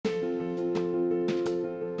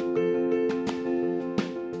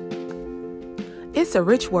It's a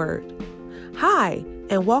Rich Word. Hi,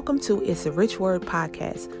 and welcome to It's a Rich Word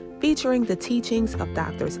podcast, featuring the teachings of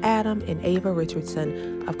Drs. Adam and Ava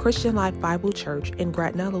Richardson of Christian Life Bible Church in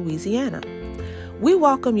Gretna, Louisiana. We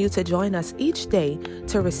welcome you to join us each day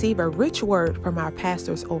to receive a rich word from our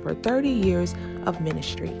pastors' over 30 years of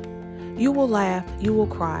ministry. You will laugh, you will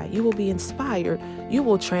cry, you will be inspired, you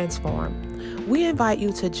will transform. We invite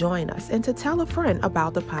you to join us and to tell a friend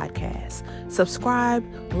about the podcast. Subscribe,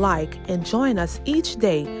 like, and join us each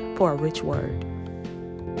day for a rich word.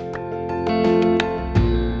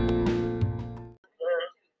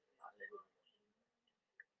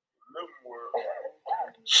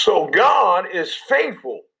 So God is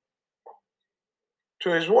faithful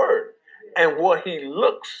to his word. And what he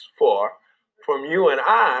looks for from you and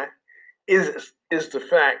I is the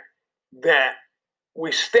fact that we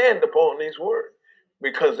stand upon his word,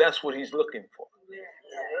 because that's what he's looking for.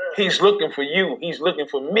 He's looking for you. He's looking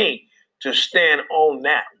for me to stand on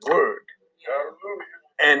that word.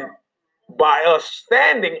 And by us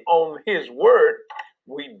standing on his word,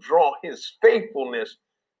 we draw his faithfulness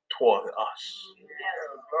toward us.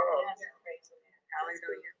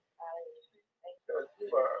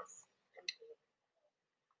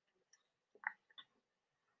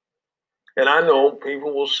 And I know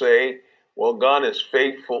people will say, well, God is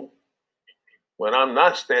faithful when I'm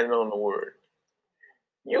not standing on the word.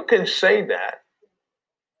 You can say that,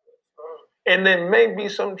 and there may be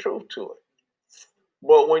some truth to it.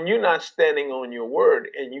 But when you're not standing on your word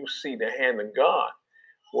and you see the hand of God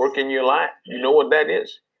work in your life, you know what that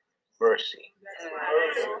is? Mercy.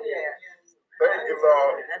 Mercy. Thank you,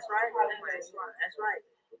 Lord. That's right. That's right.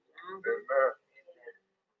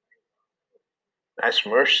 That's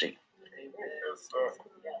mercy. Yes, sir.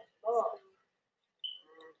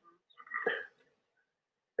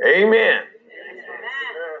 Amen.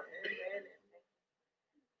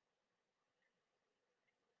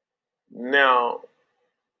 Now,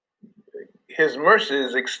 his mercy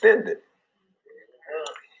is extended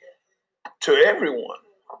to everyone.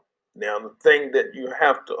 Now, the thing that you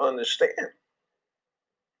have to understand,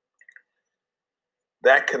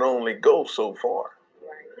 that can only go so far.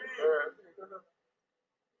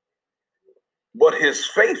 But his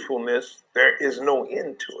faithfulness, there is no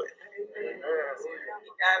end to it.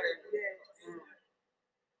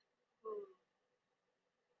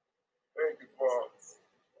 Thank you, Father.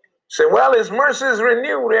 Say, well, his mercy is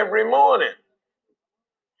renewed every morning.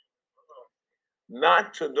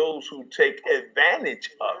 Not to those who take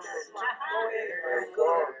advantage of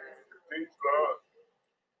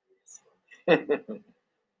it.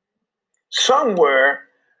 Somewhere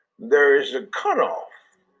there is a cutoff.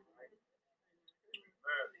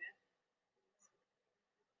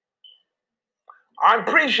 I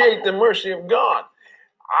appreciate the mercy of God.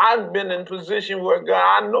 I've been in a position where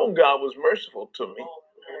I know God was merciful to me.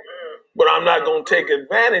 But I'm not going to take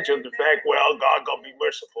advantage of the fact, well, God going to be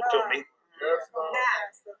merciful to me.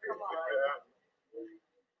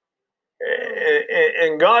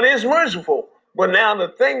 And God is merciful. But now the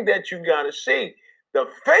thing that you got to see, the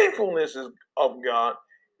faithfulness of God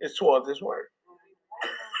is towards his word.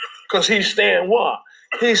 Because he stand what?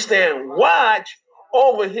 He stand watch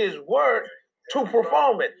over his word to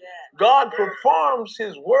perform it. God performs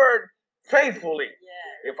his word faithfully.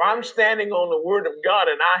 If I'm standing on the word of God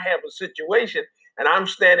and I have a situation and I'm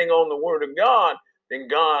standing on the word of God, then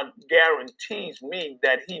God guarantees me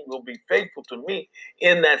that he will be faithful to me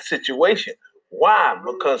in that situation. Why?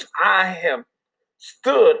 Because I have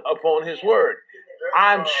stood upon his word.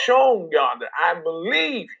 I've shown God that I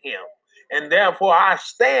believe him, and therefore I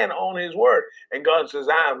stand on his word. And God says,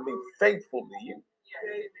 I'll be faithful to you.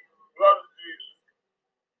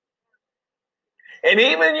 And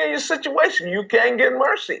even in your situation, you can get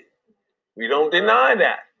mercy. We don't deny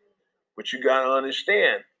that. But you got to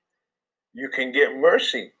understand, you can get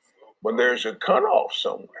mercy, but there's a cutoff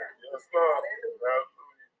somewhere.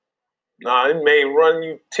 Now, it may run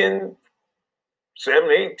you 10,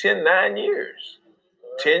 7, 8, 10, 9 years,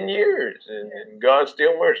 10 years, and God's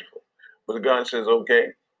still merciful. But God says, okay,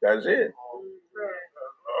 that's it.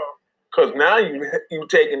 Because now you've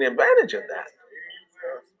taken advantage of that.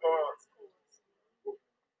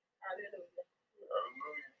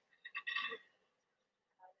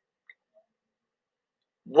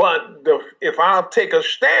 But if I'll take a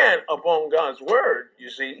stand upon God's word, you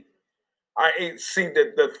see, I see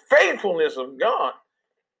that the faithfulness of God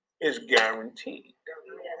is guaranteed.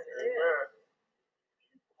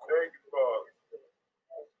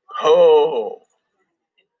 Oh,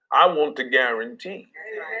 I want the guarantee.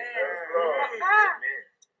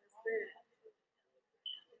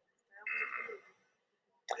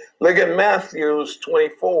 Look at Matthew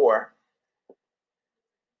 24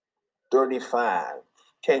 35,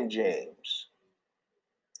 King James.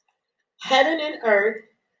 Heaven and earth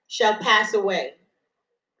shall pass away,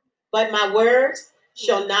 but my words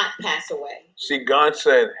shall not pass away. See, God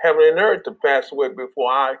said heaven and earth to pass away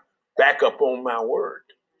before I back up on my word.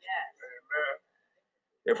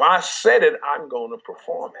 Yes. If I said it, I'm going to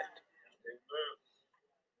perform it.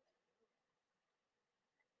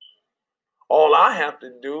 All I have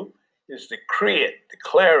to do is decree it,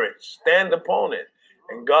 declare it, stand upon it.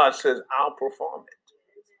 And God says, I'll perform it.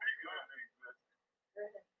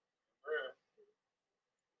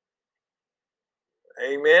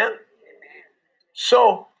 Amen.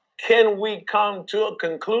 So, can we come to a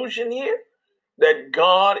conclusion here that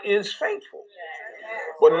God is faithful?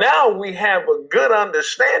 Well, now we have a good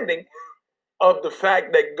understanding of the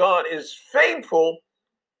fact that God is faithful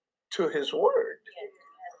to his word.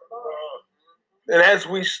 And as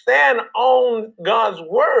we stand on God's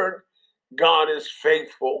word, God is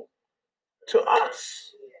faithful to us.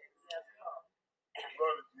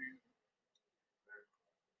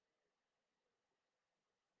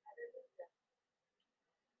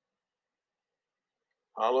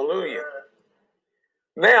 Hallelujah.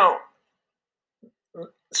 Now,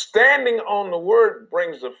 standing on the word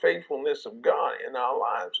brings the faithfulness of God in our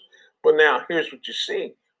lives. But now, here's what you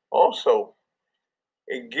see. Also,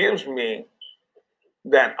 it gives me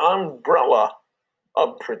that umbrella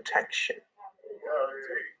of protection.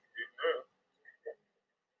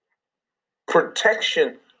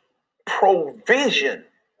 Protection, provision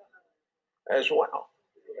as well.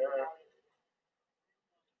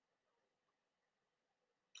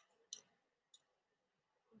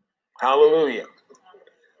 Hallelujah.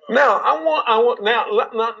 Now,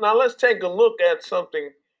 now let's take a look at something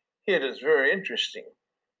here that's very interesting.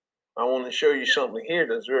 I want to show you something here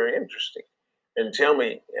that's very interesting. And tell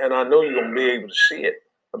me, and I know you're going to be able to see it.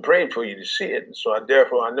 I'm praying for you to see it. So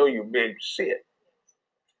therefore, I know you'll be able to see it.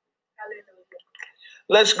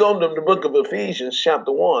 Let's go to the book of Ephesians,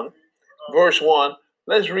 chapter 1, verse 1.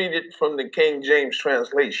 Let's read it from the King James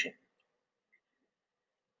translation.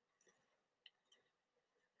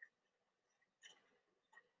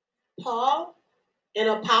 Paul, an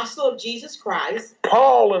apostle of Jesus Christ.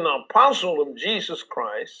 Paul, an apostle of Jesus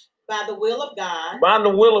Christ. By the will of God. By the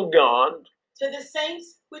will of God. To the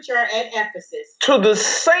saints which are at Ephesus. To the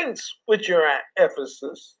saints which are at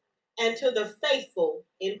Ephesus. And to the faithful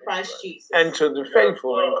in Christ Jesus. And to the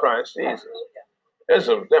faithful in Christ Jesus.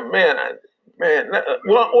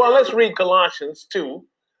 Well, let's read Colossians 2.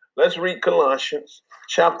 Let's read Colossians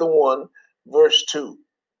chapter 1, verse 2.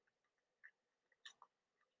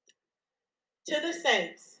 To the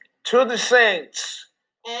saints. To the saints.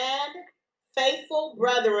 And faithful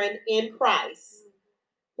brethren in Christ,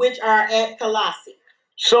 which are at Colossae.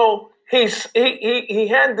 So he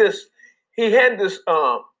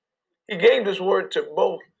gave this word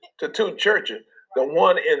to two churches, the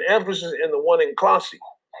one in Ephesus and the one in Colossae.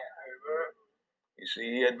 You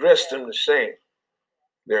see, he addressed them the same.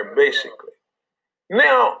 They're basically.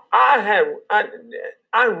 Now, I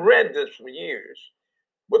read this for years,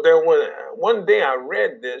 but there was one day I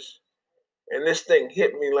read this, and this thing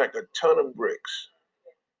hit me like a ton of bricks.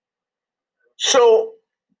 So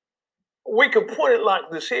we could put it like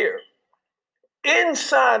this here.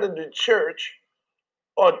 Inside of the church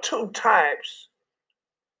are two types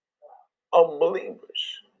of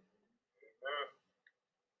believers.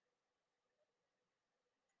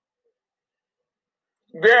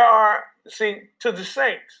 There are, to the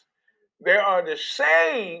saints, there are the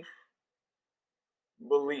saved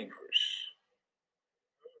believers.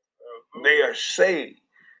 They are saved.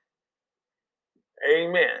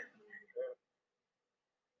 Amen.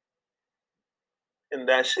 And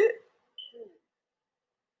that's it.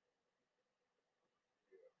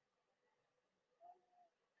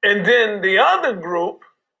 And then the other group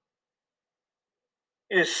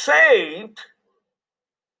is saved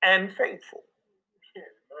and faithful.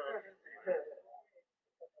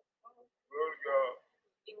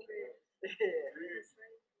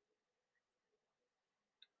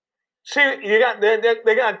 See, they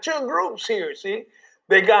got two groups here. See,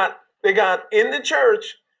 they got in the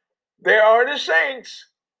church. There are the saints.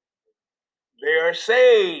 They are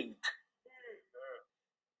saved,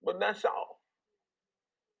 but that's all.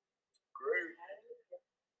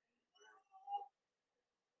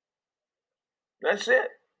 That's it.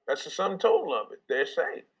 That's the sum total of it. They're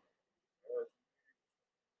saved.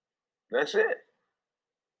 That's it.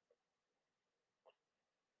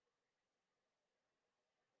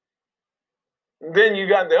 And then you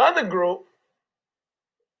got the other group.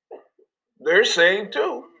 They're saved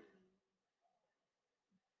too,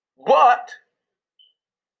 but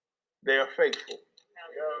they are faithful.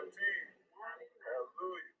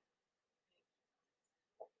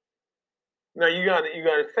 Now you got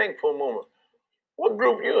to think for a moment. What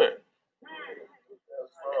group you in?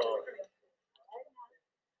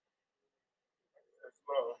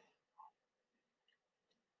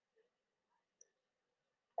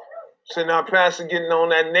 So now Pastor getting on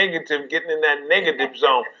that negative, getting in that negative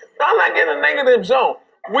zone. No, I'm not getting a negative zone.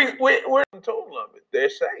 We're told of it. They're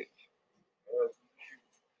saved.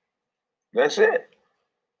 That's it.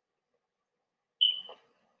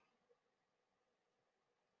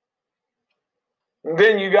 And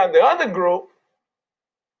then you got the other group.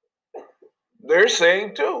 They're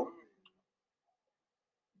saved too.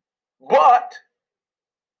 But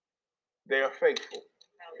they are faithful.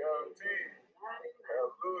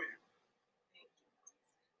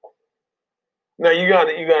 Now you got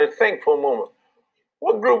to think for a moment.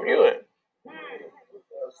 What group you in?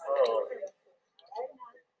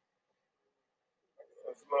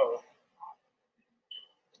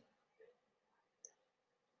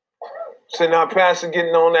 So now Pastor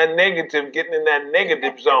getting on that negative, getting in that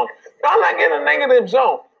negative zone. No, I'm not getting a negative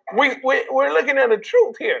zone. We're looking at the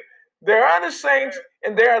truth here. There are the saints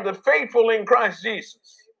and there are the faithful in Christ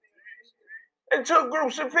Jesus. And two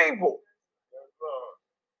groups of people.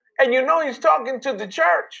 And you know he's talking to the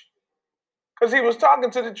church. Because he was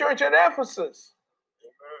talking to the church at Ephesus.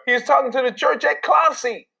 He's talking to the church at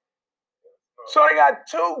Colossae. So they got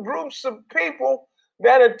two groups of people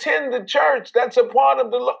that attend the church. That's a part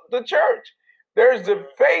of the church. There's the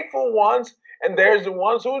faithful ones, and there's the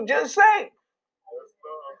ones who just say.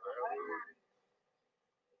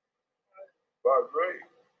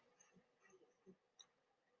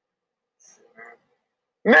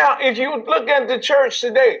 Now, if you look at the church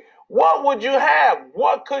today, what would you have?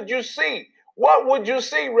 What could you see? What would you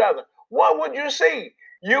see, rather? What would you see?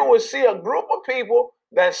 You would see a group of people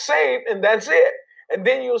that's saved, and that's it. And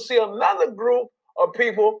then you'll see another group of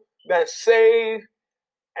people that's saved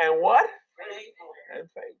and what? Faithful. And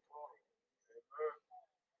faithful.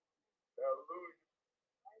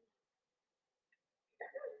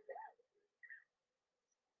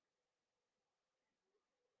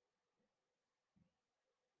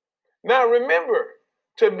 Now remember,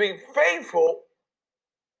 to be faithful,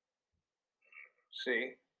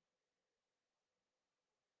 see,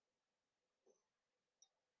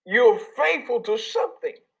 you're faithful to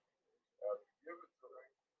something.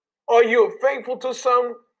 Or you're faithful to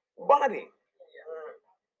somebody.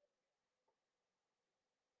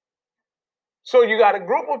 So you got a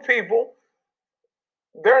group of people,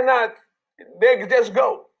 they just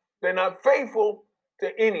go. They're not faithful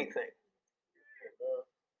to anything.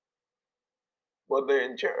 But they're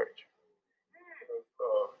in church.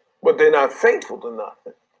 But they're not faithful to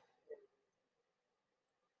nothing.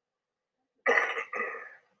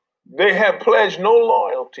 They have pledged no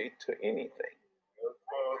loyalty to anything.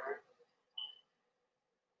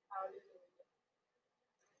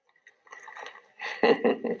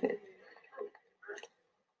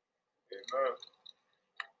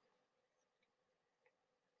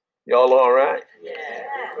 Y'all all right? Yeah.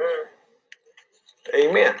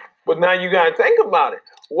 Amen. But now you got to think about it.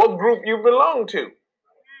 What group you belong to?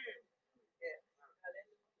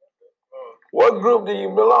 What group do you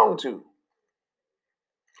belong to?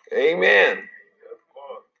 Amen.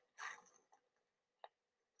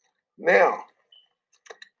 Now,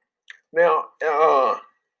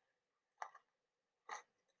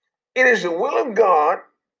 it is the will of God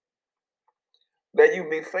that you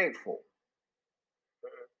be faithful.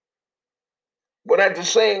 But at the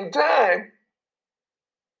same time,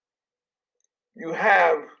 you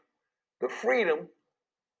have the freedom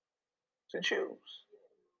to choose.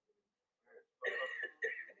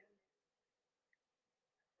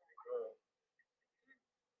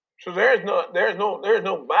 So there's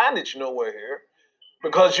no bondage nowhere here,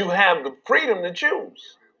 because you have the freedom to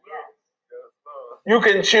choose. You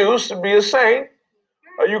can choose to be a saint,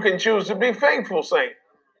 or you can choose to be faithful saint.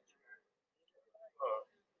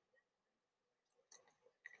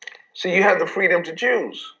 So you have the freedom to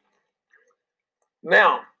choose.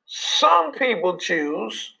 Now, some people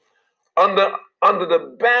choose under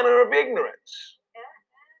the banner of ignorance.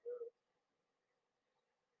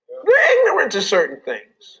 They're ignorant to certain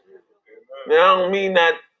things. Now, I don't mean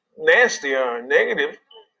that nasty or negative.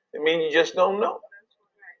 I mean you just don't know.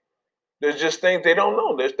 There's just things they don't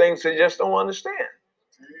know. There's things they just don't understand.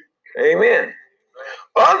 Amen.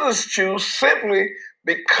 Others choose simply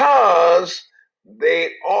because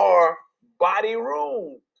they are body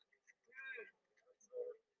ruled.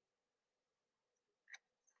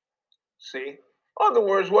 See? In other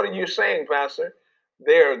words, what are you saying, Pastor?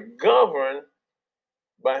 They're governed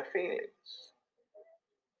by feelings.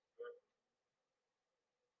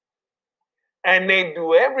 And they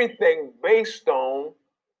do everything based on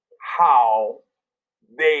how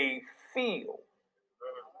they feel.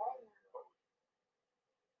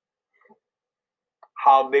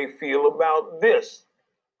 How they feel about this,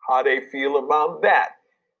 how they feel about that,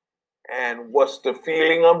 and what's the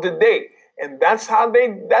feeling of the day. And that's how they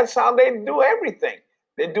do everything.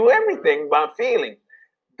 They do everything by feeling.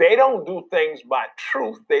 They don't do things by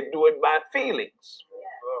truth, they do it by feelings.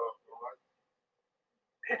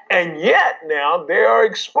 And yet now they are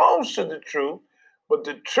exposed to the truth, but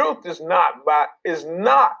the truth is not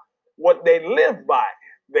what they live by.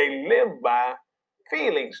 They live by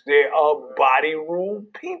feelings. They are body rule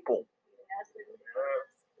people.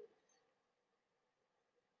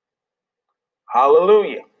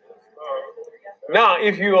 Hallelujah. Now,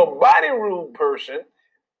 if you're a body rule person,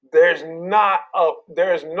 there's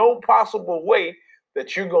no possible way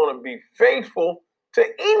that you're going to be faithful to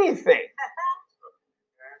anything.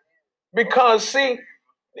 Because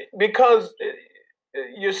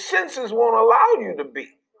your senses won't allow you to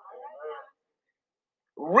be.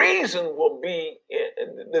 Reason will be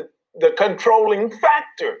the controlling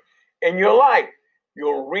factor in your life.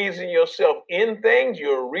 You'll reason yourself in things,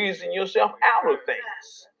 you'll reason yourself out of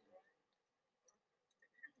things.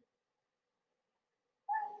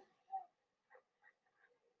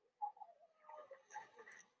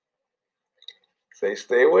 Say,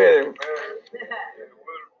 stay with him.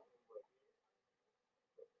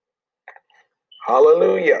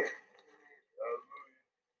 Hallelujah.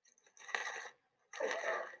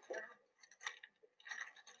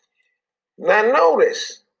 Now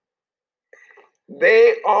notice,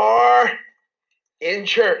 they are in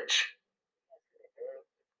church.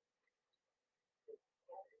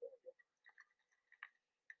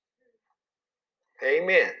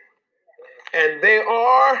 Amen. And they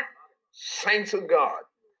are saints of God.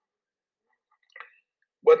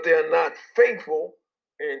 But they're not faithful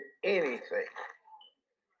in anything.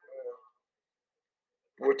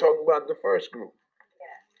 We're talking about the first group.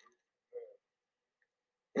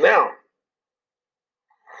 Now,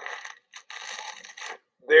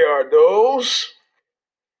 there are those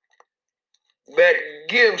that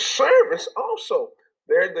give service also.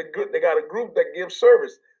 They got a group that gives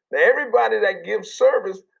service. Now, everybody that gives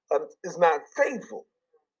service is not faithful.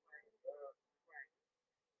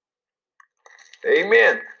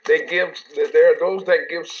 Amen. There are those that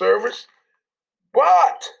give service,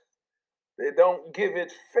 but they don't give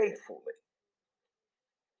it faithfully.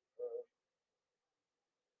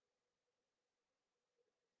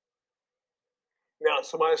 Now,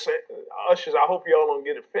 somebody say, ushers, I hope y'all don't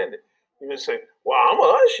get offended. You just say, well, I'm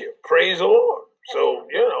an usher. Praise the Lord. So,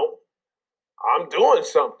 I'm doing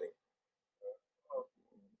something.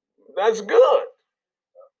 That's good.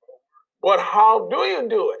 But how do you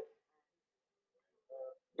do it?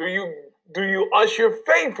 Do you usher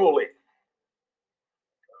faithfully?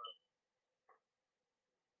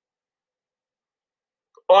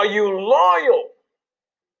 Are you loyal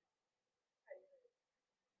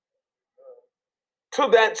to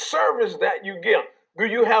that service that you give? Do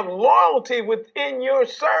you have loyalty within your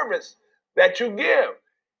service that you give?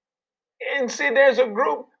 And see, there's a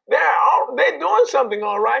group, they're doing something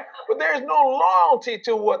all right, but there's no loyalty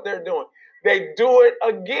to what they're doing. They do it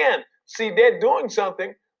again. See, they're doing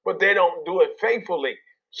something, but they don't do it faithfully.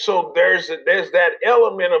 So there's that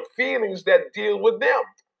element of feelings that deal with them.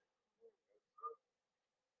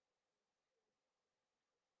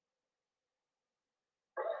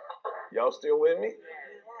 Y'all still with me?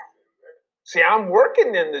 See, I'm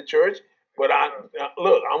working in the church, but I'm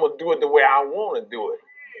gonna do it the way I want to do it,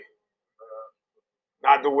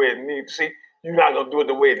 not the way it needs. See, you're not gonna do it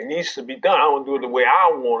the way it needs to be done. I'm gonna do it the way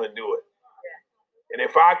I want to do it. And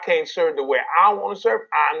if I can't serve the way I want to serve,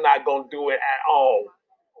 I'm not gonna do it at all.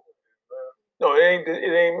 No, it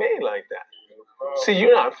ain't made like that. See,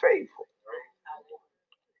 you're not faithful,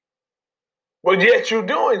 but yet you're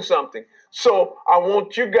doing something. So I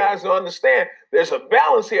want you guys to understand there's a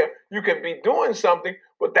balance here. You can be doing something,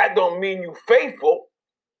 but that don't mean you're faithful.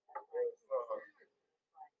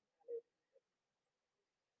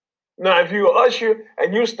 Now, if you're an usher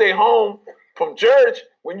and you stay home from church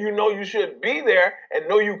when you know you should be there and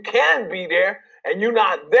know you can be there, and you're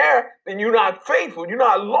not there, then you're not faithful. You're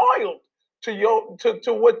not loyal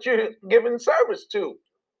to what you're giving service to.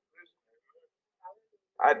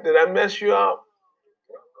 Did I mess you up?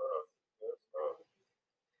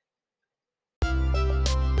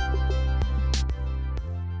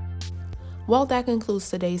 Well, that concludes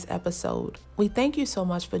today's episode. We thank you so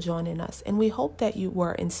much for joining us, and we hope that you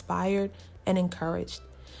were inspired and encouraged.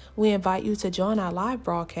 We invite you to join our live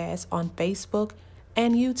broadcast on Facebook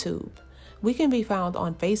and YouTube. We can be found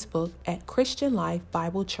on Facebook at Christian Life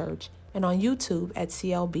Bible Church and on YouTube at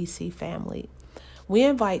CLBC Family. We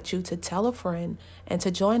invite you to tell a friend and to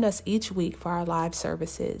join us each week for our live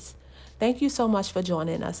services. Thank you so much for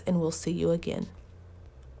joining us, and we'll see you again.